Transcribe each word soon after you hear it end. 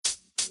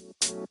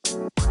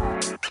Good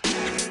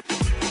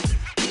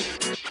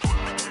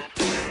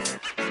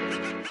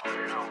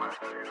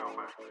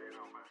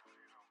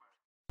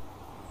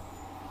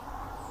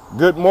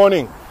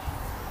morning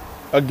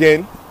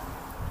again.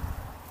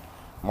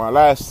 My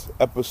last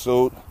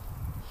episode,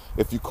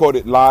 if you caught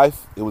it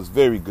live, it was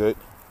very good.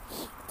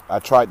 I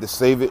tried to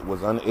save it,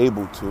 was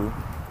unable to.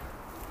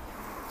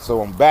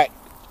 So I'm back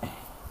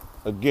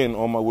again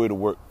on my way to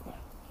work.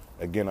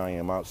 Again, I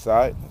am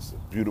outside. It's a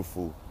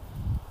beautiful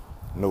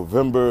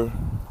November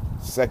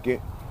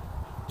 2nd,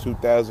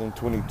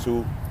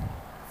 2022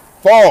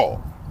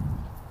 fall.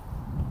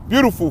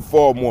 Beautiful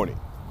fall morning.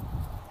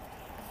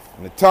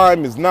 And the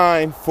time is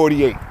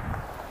 9:48.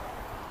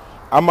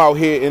 I'm out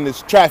here in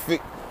this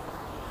traffic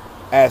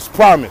as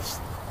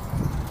promised.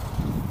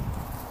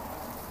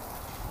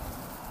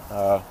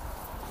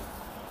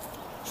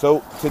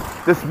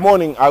 This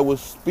morning I was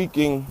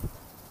speaking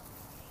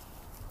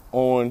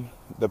on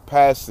the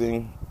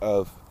passing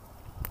of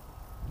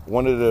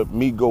one of the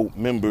Migo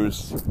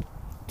members,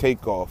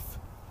 Takeoff.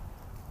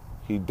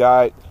 He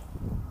died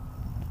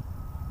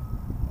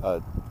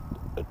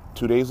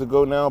 2 days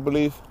ago now, I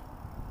believe,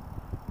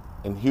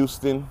 in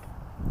Houston,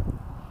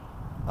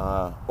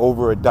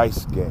 over a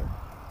dice game.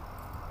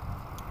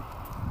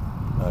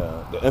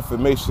 The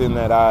information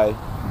that I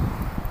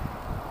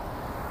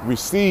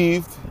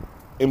received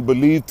and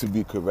believed to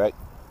be correct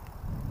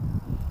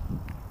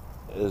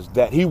is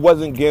that he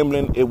wasn't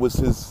gambling. It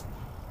was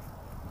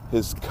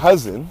his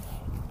cousin,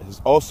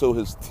 also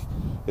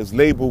his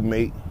label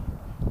mate,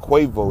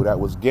 Quavo, that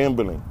was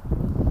gambling.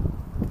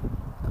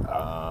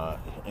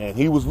 And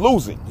he was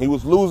losing. He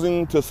was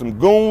losing to some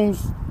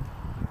goons,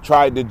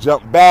 tried to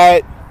jump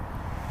bad,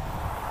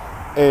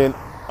 and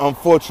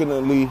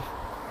unfortunately,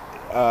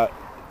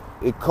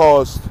 it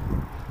caused,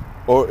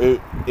 or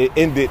it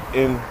ended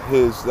in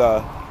his,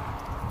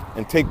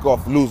 in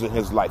Takeoff losing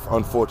his life,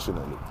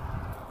 unfortunately.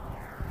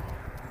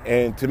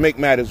 And to make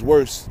matters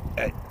worse,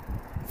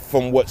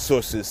 from what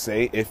sources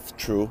say, if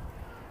true,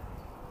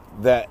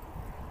 that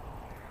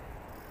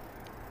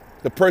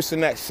the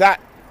person that shot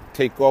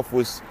Takeoff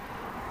was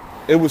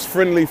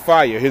friendly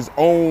fire, his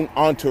own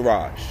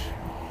entourage.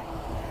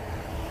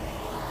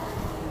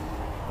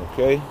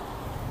 Okay?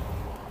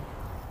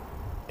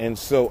 And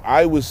so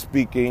I was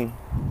speaking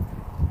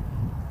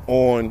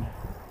on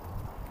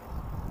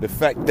the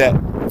fact that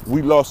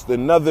we lost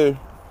another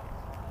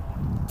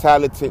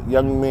talented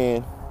young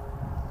man,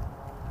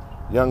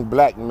 young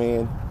black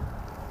man,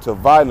 to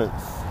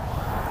violence,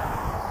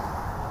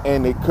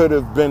 and it could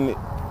have been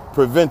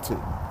prevented.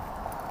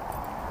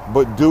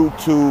 But due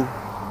to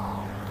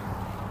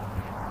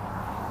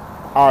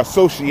our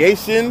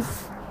associations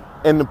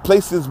and the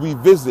places we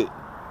visit,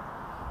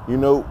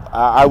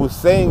 I was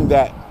saying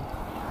that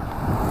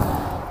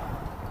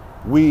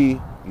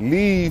we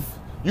leave.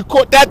 You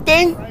caught that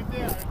thing? Right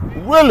there.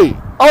 Really?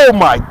 Oh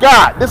my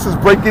God. This is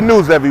breaking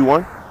news,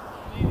 everyone.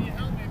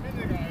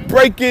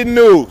 Breaking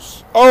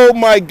news. Oh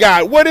my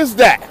God. What is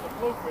that?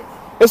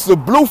 It's a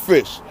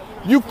bluefish.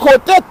 You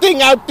caught that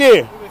thing out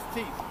there. Look at his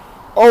teeth.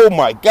 Oh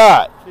my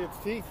God. See its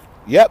teeth?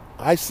 Yep,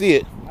 I see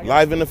it.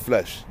 Live in the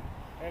flesh.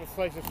 And a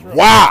slice of shrimp.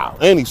 Wow.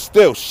 And he's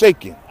still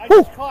shaking. I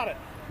just caught it.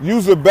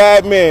 You's a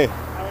bad man.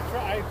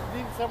 I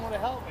needed someone to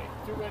help me.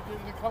 It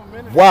didn't come a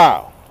minute.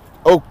 Wow.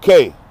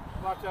 Okay.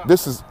 Watch out.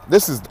 This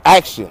is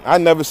action. I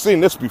never seen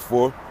this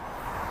before.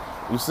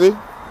 You see?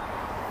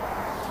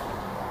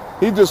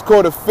 He just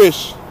caught a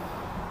fish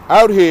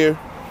out here.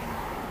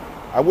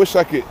 I wish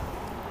I could.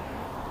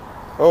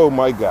 Oh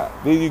my God.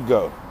 There you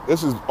go.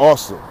 This is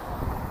awesome.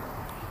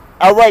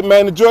 All right,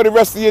 man. Enjoy the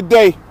rest of your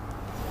day.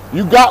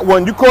 You got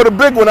one. You caught a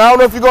big one. I don't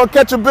know if you're going to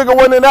catch a bigger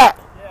one than that.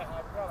 Yeah,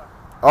 I've got it.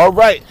 All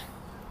right.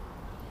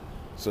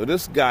 So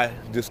this guy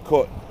just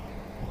caught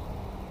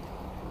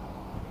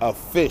a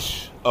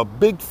fish, a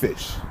big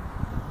fish.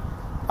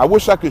 I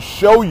wish I could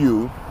show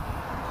you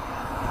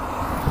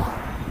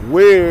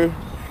where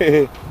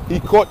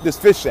he caught this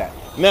fish at.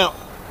 Now,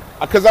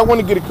 because I want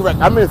to get it correct,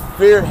 I'm in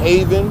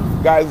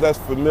Fairhaven. Guys that's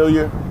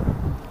familiar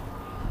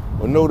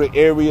or know the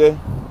area.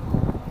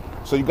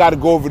 So you got to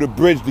go over the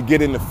bridge to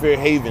get into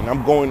Fairhaven.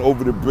 I'm going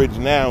over the bridge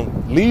now,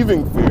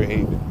 leaving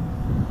Fairhaven.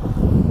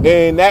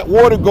 And that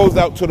water goes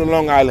out to the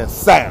Long Island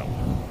Sound,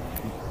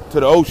 to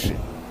the ocean.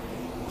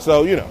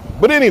 So,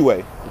 But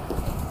anyway,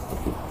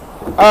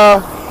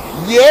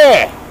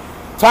 yeah.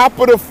 Top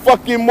of the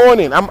fucking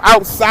morning. I'm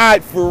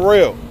outside for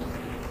real.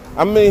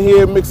 I'm in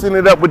here mixing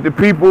it up with the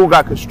people.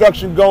 Got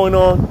construction going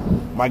on.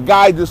 My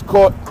guy just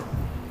caught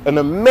an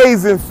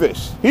amazing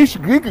fish. He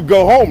could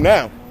go home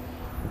now.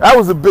 That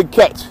was a big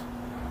catch.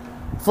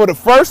 For the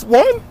first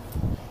one,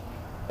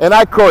 and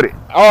I caught it.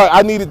 Oh,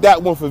 I needed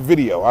that one for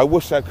video. I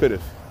wish I could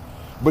have.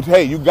 But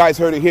hey, you guys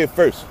heard it here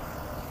first.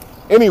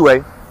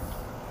 Anyway,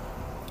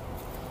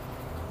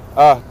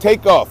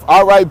 Takeoff,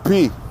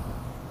 R.I.P.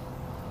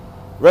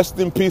 Rest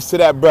in peace to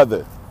that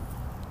brother.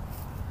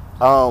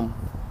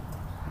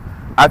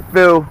 I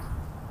feel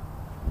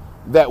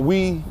that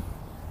I'm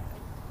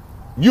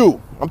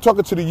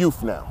talking to the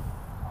youth now.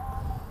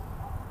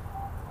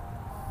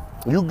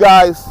 You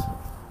guys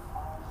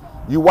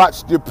You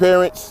watched your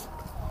parents,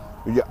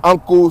 your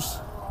uncles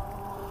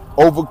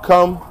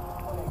overcome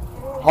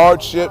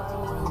hardship.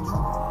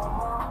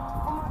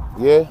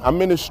 Yeah,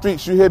 I'm in the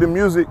streets, you hear the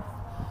music.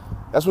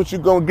 That's what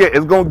you're gonna get.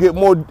 It's gonna get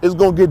more, it's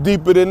gonna get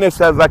deeper than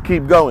this as I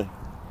keep going.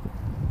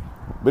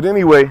 But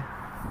anyway,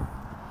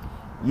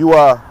 you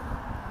watch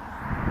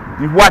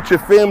your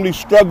family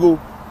struggle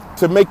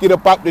to make it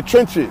up out the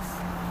trenches.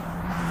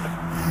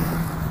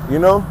 You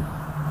know?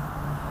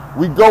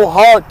 We go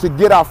hard to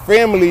get our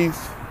families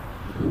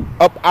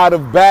up out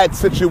of bad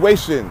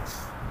situations,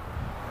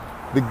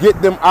 to get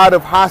them out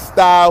of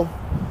hostile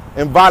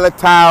and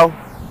volatile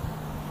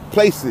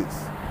places.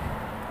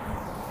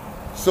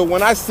 So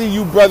when I see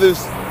you brothers,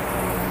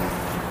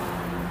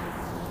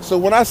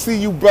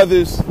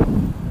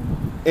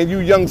 and you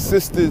young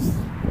sisters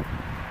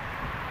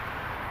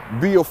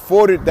be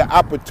afforded the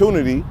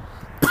opportunity,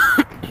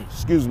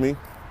 excuse me,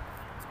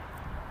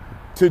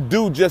 to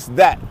do just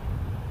that.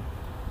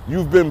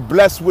 You've been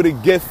blessed with a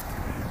gift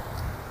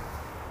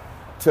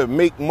to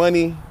make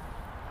money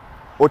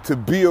or to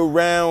be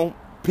around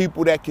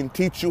people that can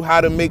teach you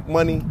how to make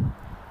money.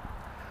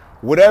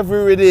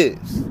 Whatever it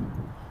is,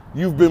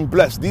 you've been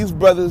blessed. These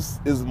brothers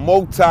is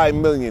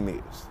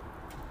multi-millionaires.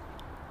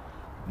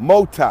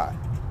 Multi.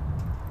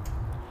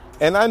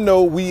 And I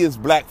know we as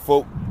black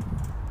folk,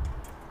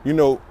 you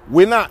know,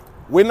 we're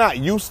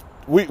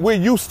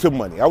used to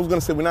money. I was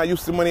gonna say we're not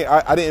used to money.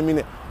 I didn't mean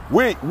it.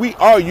 We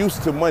are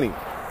used to money.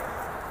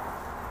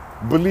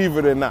 Believe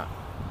it or not.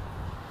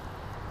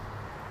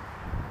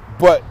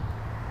 But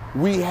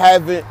we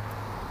haven't,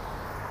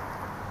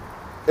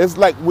 it's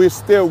like we're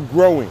still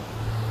growing,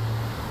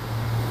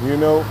 you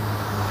know?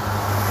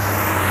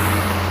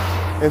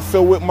 And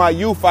so with my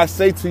youth, I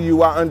say to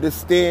you, I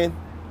understand,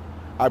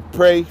 I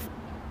pray,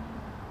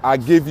 I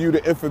give you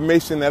the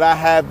information that I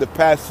have to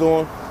pass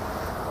on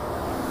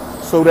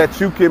so that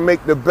you can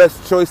make the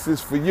best choices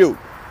for you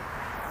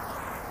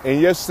and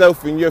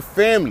yourself and your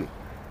family.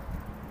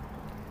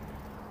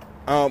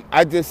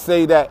 I just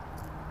say that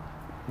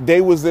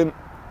they was in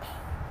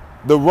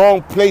the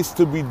wrong place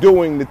to be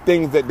doing the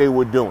things that they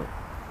were doing.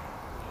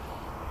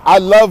 I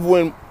love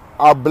when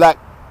our black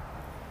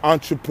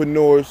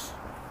entrepreneurs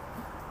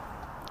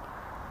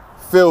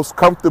feels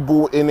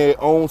comfortable in their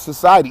own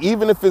society,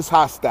 even if it's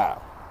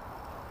hostile.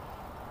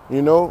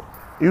 You know,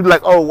 you're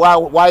like, oh,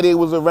 why they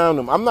was around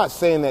them. I'm not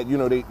saying that, you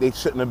know, they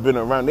shouldn't have been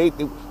around.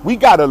 We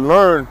got to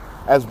learn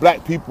as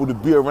black people to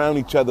be around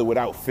each other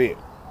without fear.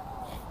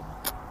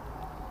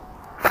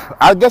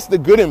 I guess the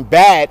good and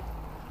bad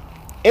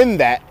in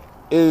that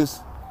is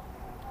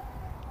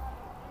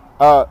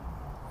we're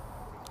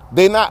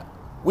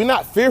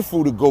not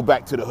fearful to go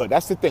back to the hood.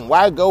 That's the thing.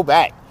 Why go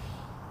back?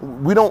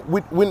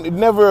 We're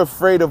never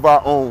afraid of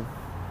our own,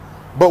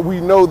 but we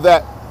know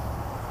that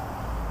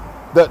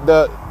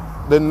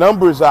the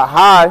numbers are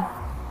high,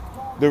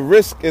 the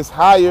risk is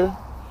higher.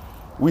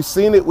 We've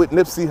seen it with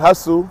Nipsey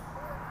Hussle.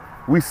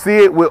 We see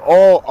it with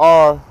all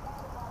our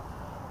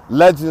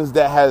legends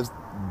that has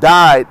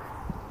died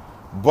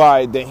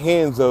by the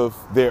hands of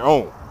their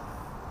own.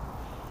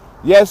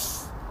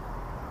 Yes,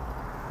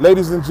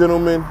 ladies and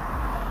gentlemen,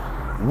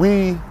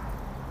 we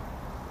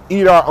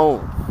eat our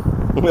own.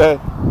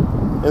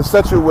 In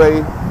such a way,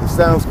 it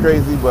sounds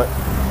crazy, but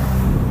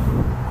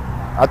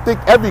I think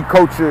every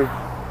culture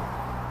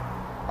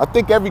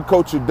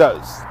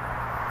does.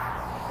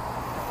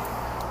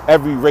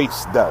 Every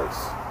race does.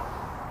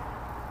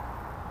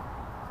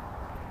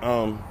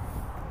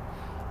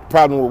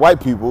 Problem with white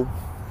people,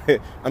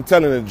 I'm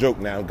telling a joke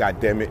now,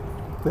 God damn it.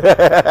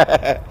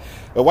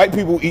 The white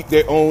people eat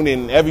their own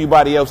and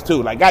everybody else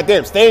too. Like,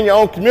 goddamn, stay in your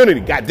own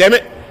community, God damn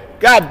it.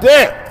 God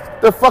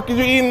damn, the fuck are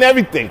you eating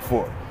everything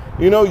for?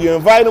 You know, you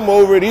invite them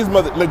over, these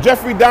like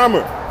Jeffrey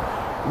Dahmer.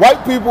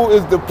 White people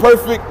is the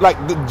perfect, like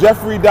the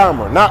Jeffrey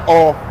Dahmer, not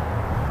all.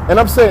 And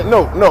I'm saying,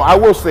 no, I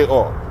will say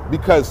all,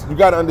 because you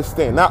gotta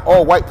understand, not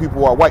all white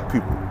people are white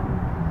people.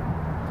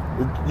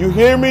 You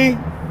hear me?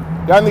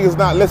 Y'all niggas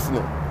not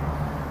listening.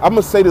 I'm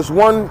gonna say this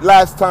one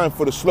last time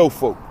for the slow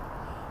folk.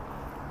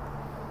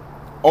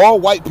 All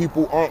white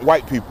people aren't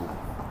white people.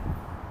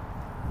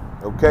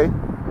 Okay?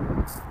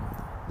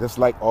 Just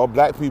like all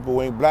black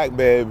people ain't black,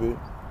 baby.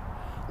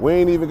 We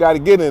ain't even got to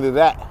get into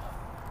that.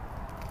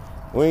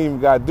 We ain't even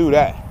got to do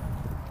that.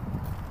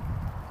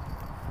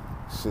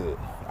 Shit.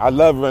 I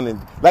love running.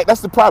 Like,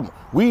 that's the problem.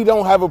 We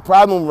don't have a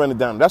problem running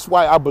down. That's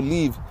why I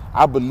believe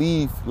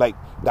like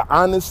the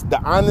honest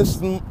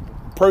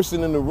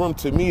person in the room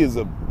to me is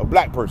a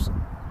black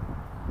person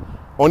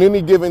on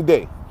any given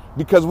day,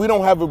 because we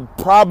don't have a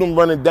problem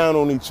running down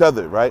on each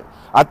other, right?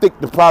 I think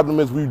the problem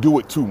is we do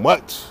it too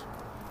much.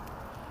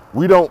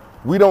 We don't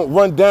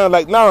run down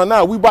like,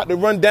 nah, we about to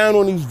run down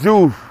on these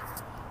Jews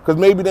because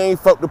maybe they ain't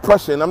felt the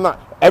pressure. And I'm not,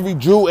 every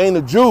Jew ain't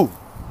a Jew.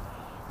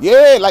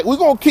 Yeah, like, we're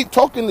going to keep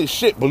talking this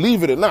shit,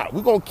 believe it or not.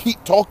 We're going to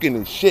keep talking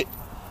this shit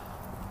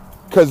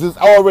because it's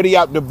already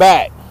out the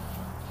bag.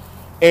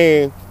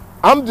 And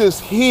I'm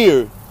just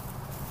here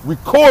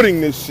recording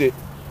this shit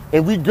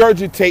and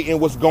regurgitating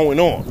what's going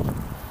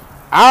on.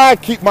 I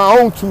keep my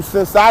own 2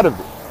 cents out of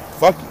it.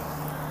 Fuck it.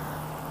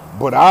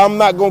 But I'm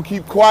not going to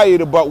keep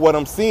quiet about what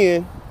I'm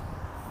seeing.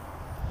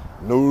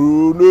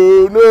 No,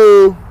 no,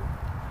 no.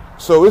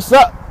 So it's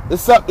up.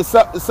 It's up, it's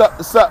up, it's up,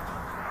 it's up.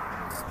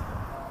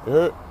 You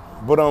heard?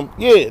 But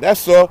yeah,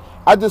 that's all.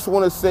 I just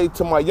want to say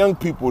to my young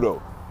people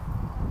though,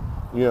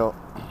 you know,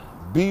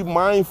 be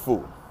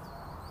mindful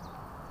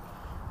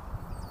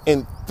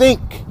and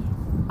think.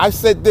 I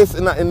said this,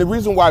 and the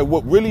reason why,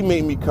 what really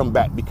made me come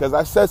back, because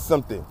I said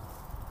something.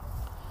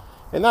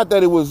 And not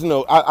that it was, you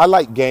know, I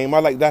like game.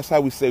 That's how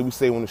we say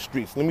on the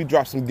streets. Let me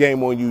drop some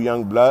game on you,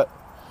 young blood.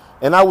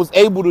 And I was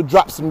able to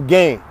drop some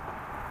game.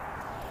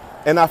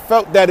 And I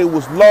felt that it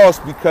was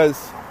lost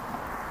because,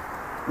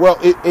 well,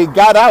 it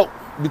got out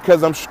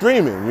because I'm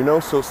streaming, you know.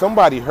 So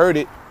somebody heard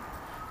it,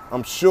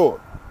 I'm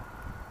sure.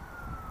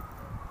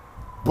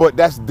 But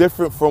that's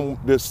different from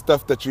the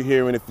stuff that you're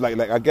hearing. If like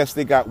I guess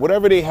they got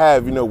whatever they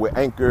have, you know, with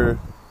Anchor,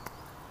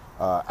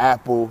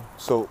 Apple.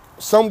 So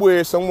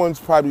somewhere, someone's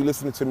probably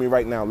listening to me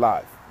right now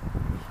live.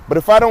 But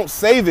if I don't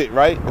save it,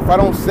 right? If I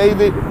don't save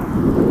it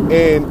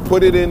and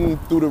put it in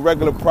through the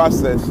regular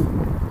process,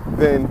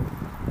 then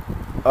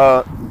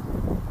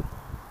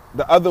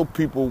the other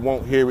people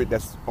won't hear it.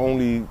 That's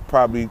only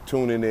probably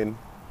tuning in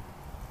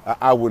an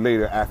hour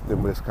later after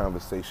this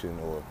conversation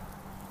or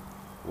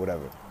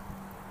whatever.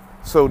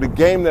 So the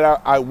game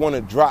that I want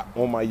to drop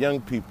on my young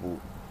people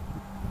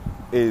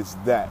is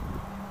that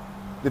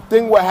the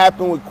thing what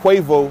happened with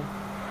Quavo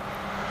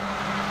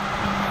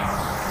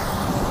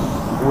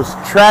was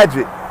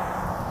tragic.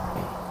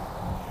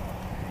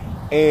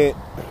 And,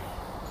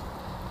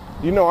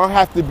 you know, I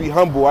have to be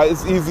humble.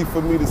 It's easy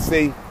for me to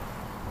say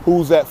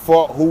who's at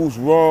fault, who's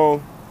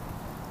wrong,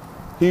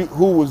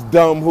 who was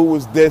dumb, who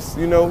was this.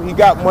 You know, he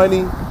got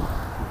money.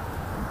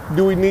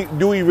 Do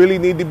we really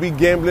need to be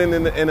gambling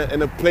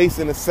in a place,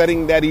 in a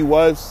setting that he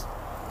was?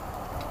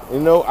 You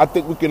know, I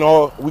think we can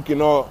all,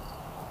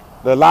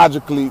 the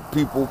logically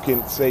people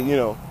can say, you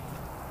know,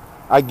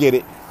 I get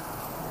it.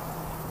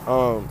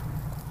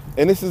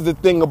 And this is the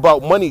thing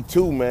about money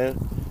too, man.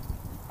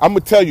 I'm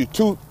gonna tell you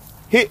too.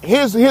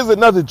 Here's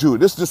another Jew.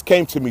 This just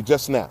came to me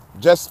just now,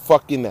 just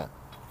fucking now.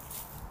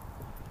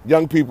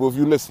 Young people, if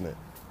you're listening,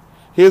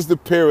 here's the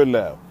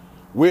parallel.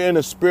 We're in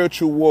a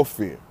spiritual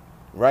warfare.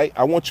 Right?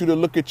 I want you to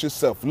look at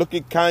yourself. Look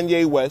at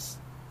Kanye West,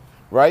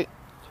 right?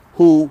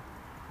 Who,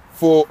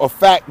 for a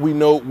fact we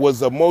know,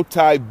 was a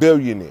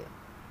multi-billionaire.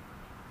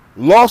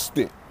 Lost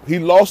it. He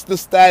lost the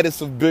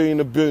status of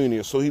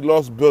billionaire. So he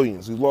lost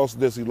billions. He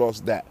lost this, he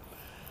lost that.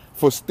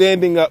 For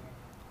standing up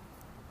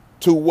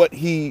to what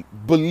he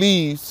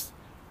believes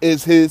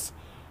is his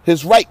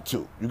right to.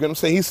 You get what I'm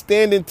saying? He's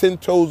standing 10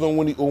 toes on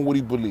what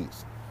he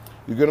believes.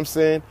 You get what I'm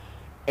saying?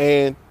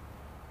 And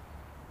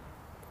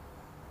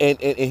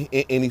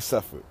he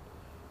suffered.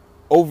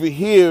 Over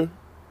here,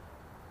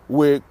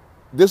 where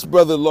this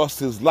brother lost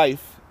his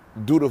life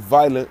due to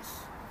violence,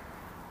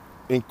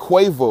 and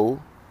Quavo,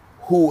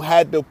 who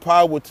had the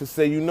power to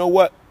say, you know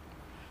what?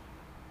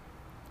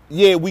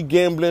 Yeah, we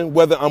gambling,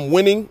 whether I'm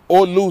winning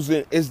or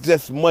losing, it's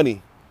just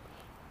money.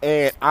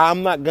 And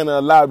I'm not going to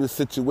allow this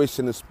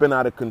situation to spin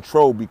out of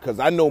control because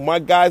I know my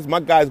guys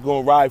going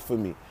to ride for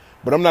me.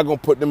 But I'm not going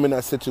to put them in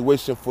that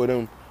situation for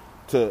them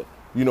to,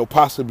 you know,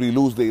 possibly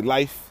lose their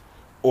life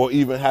or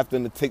even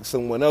having to take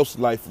someone else's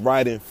life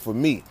riding for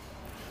me.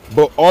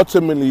 But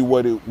ultimately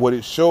what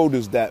it showed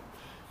is that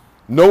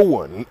no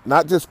one,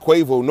 not just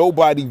Quavo,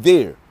 nobody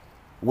there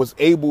was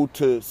able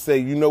to say,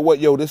 you know what,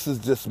 yo, this is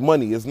just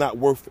money. It's not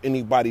worth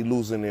anybody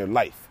losing their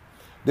life.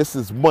 This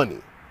is money.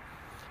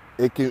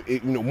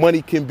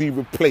 Money can be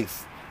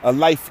replaced. A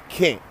life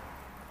can't.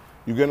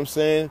 You get what I'm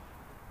saying?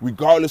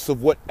 Regardless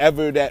of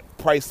whatever that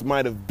price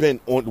might have been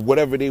on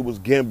whatever they was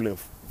gambling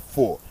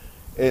for.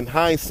 In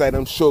hindsight,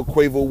 I'm sure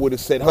Quavo would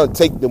have said,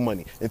 take the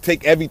money and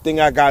take everything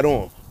I got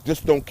on.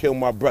 Just don't kill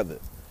my brother.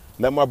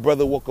 Let my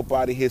brother walk up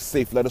out of here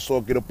safe. Let us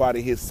all get up out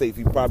of here safe.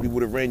 He probably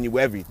would have ran you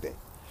everything,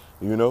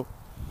 you know?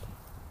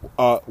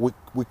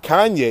 With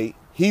Kanye,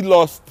 he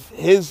lost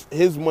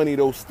his money,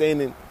 though,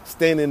 standing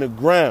the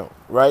ground,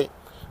 right?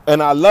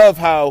 And I love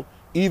how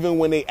even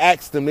when they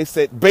asked him, they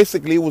said,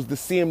 basically it was to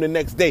see him the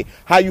next day.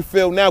 How you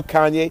feel now,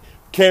 Kanye?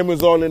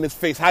 Cameras all in his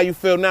face. How you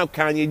feel now,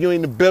 Kanye? You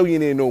ain't a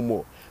billionaire no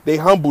more. They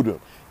humbled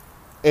him.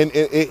 And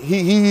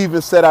he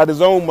even said out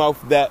his own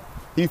mouth that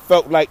he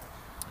felt like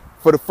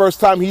for the first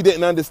time he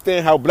didn't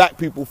understand how black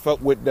people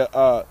felt with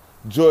the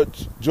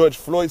George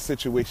Floyd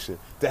situation,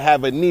 to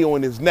have a knee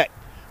on his neck.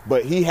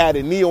 But he had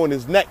a knee on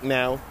his neck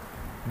now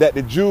that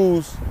the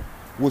Jews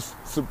was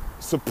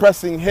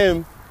suppressing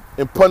him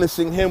and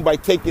punishing him by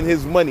taking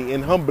his money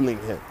and humbling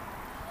him.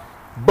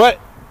 But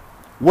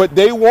what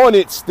they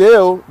wanted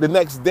still the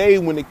next day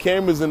when the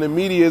cameras and the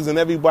medias and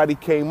everybody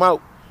came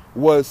out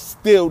was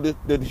still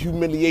the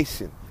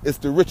humiliation. It's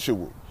the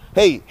ritual.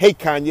 Hey,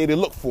 Kanye, they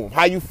look for him.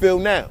 How you feel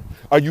now?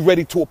 Are you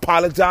ready to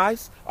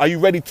apologize? Are you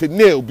ready to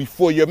kneel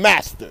before your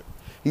master?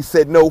 He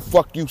said, no,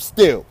 fuck you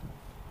still.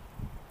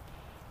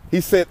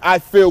 He said, I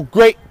feel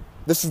great.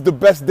 This is the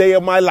best day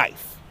of my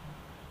life.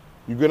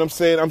 You get what I'm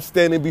saying? I'm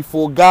standing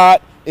before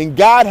God, and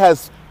God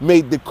has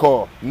made the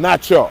call,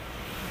 not y'all.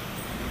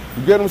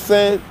 You get what I'm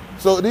saying?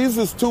 So these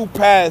is two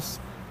paths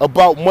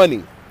about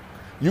money.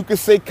 You can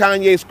say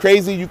Kanye's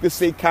crazy, you can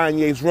say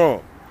Kanye's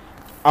wrong.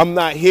 I'm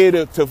not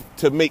here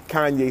to make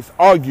Kanye's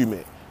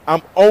argument.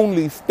 I'm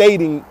only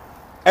stating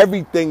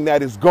everything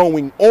that is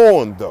going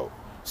on, though.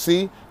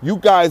 See, you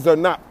guys are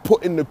not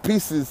putting the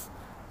pieces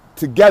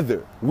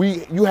together.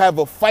 You have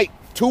a fight,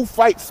 2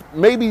 fights,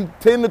 maybe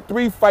 10 to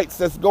 3 fights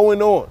that's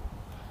going on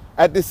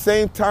at the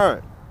same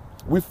time.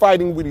 We're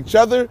fighting with each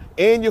other,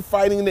 and you're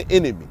fighting the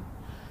enemy.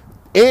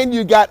 And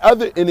you got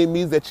other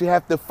enemies that you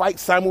have to fight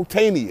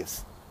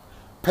simultaneous.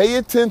 Pay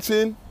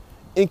attention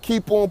and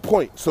keep on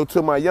point. So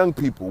to my young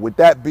people, with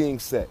that being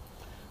said,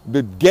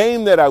 the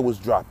game that I was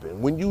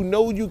dropping, when you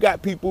know you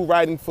got people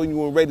riding for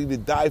you and ready to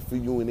die for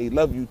you and they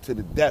love you to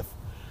the death,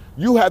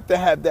 you have to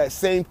have that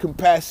same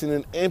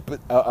compassion and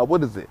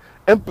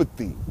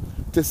empathy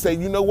to say,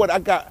 you know what,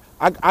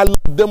 I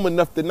love them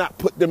enough to not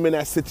put them in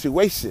that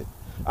situation.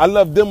 I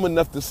love them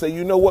enough to say,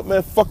 you know what,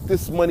 man, fuck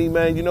this money,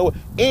 man, you know what?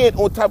 And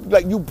on top of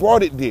that, you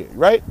brought it there,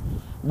 right?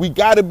 We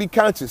got to be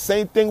conscious.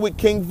 Same thing with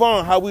King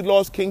Von, how we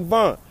lost King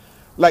Von.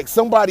 Like,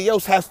 somebody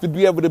else has to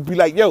be able to be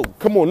like, yo,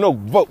 come on, no,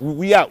 vote,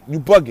 we out. You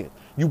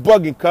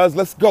bugging, cuz,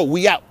 let's go,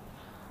 we out.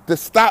 To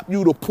stop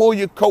you, to pull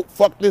your coat,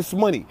 fuck this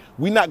money.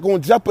 We not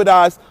going to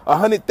jeopardize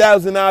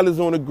 $100,000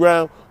 on the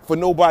ground for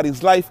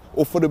nobody's life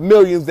or for the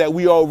millions that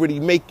we already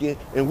making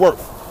and worth.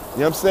 You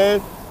know what I'm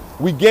saying?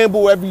 We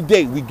gamble every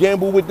day. We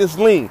gamble with this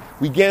lean.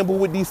 We gamble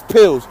with these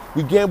pills.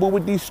 We gamble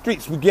with these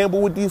streets. We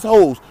gamble with these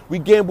hoes. We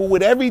gamble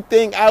with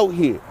everything out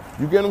here.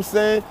 You get what I'm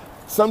saying?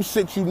 Some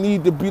shit you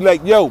need to be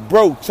like, yo,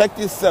 bro, check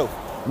yourself.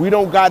 You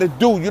don't got to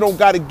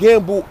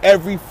gamble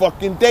every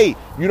fucking day.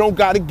 You don't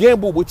got to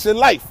gamble with your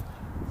life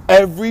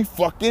every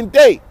fucking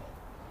day.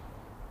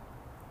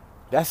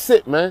 That's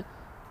it, man.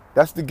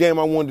 That's the game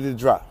I wanted to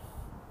drop.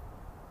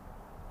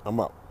 I'm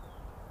out.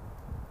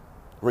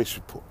 Race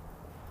Report.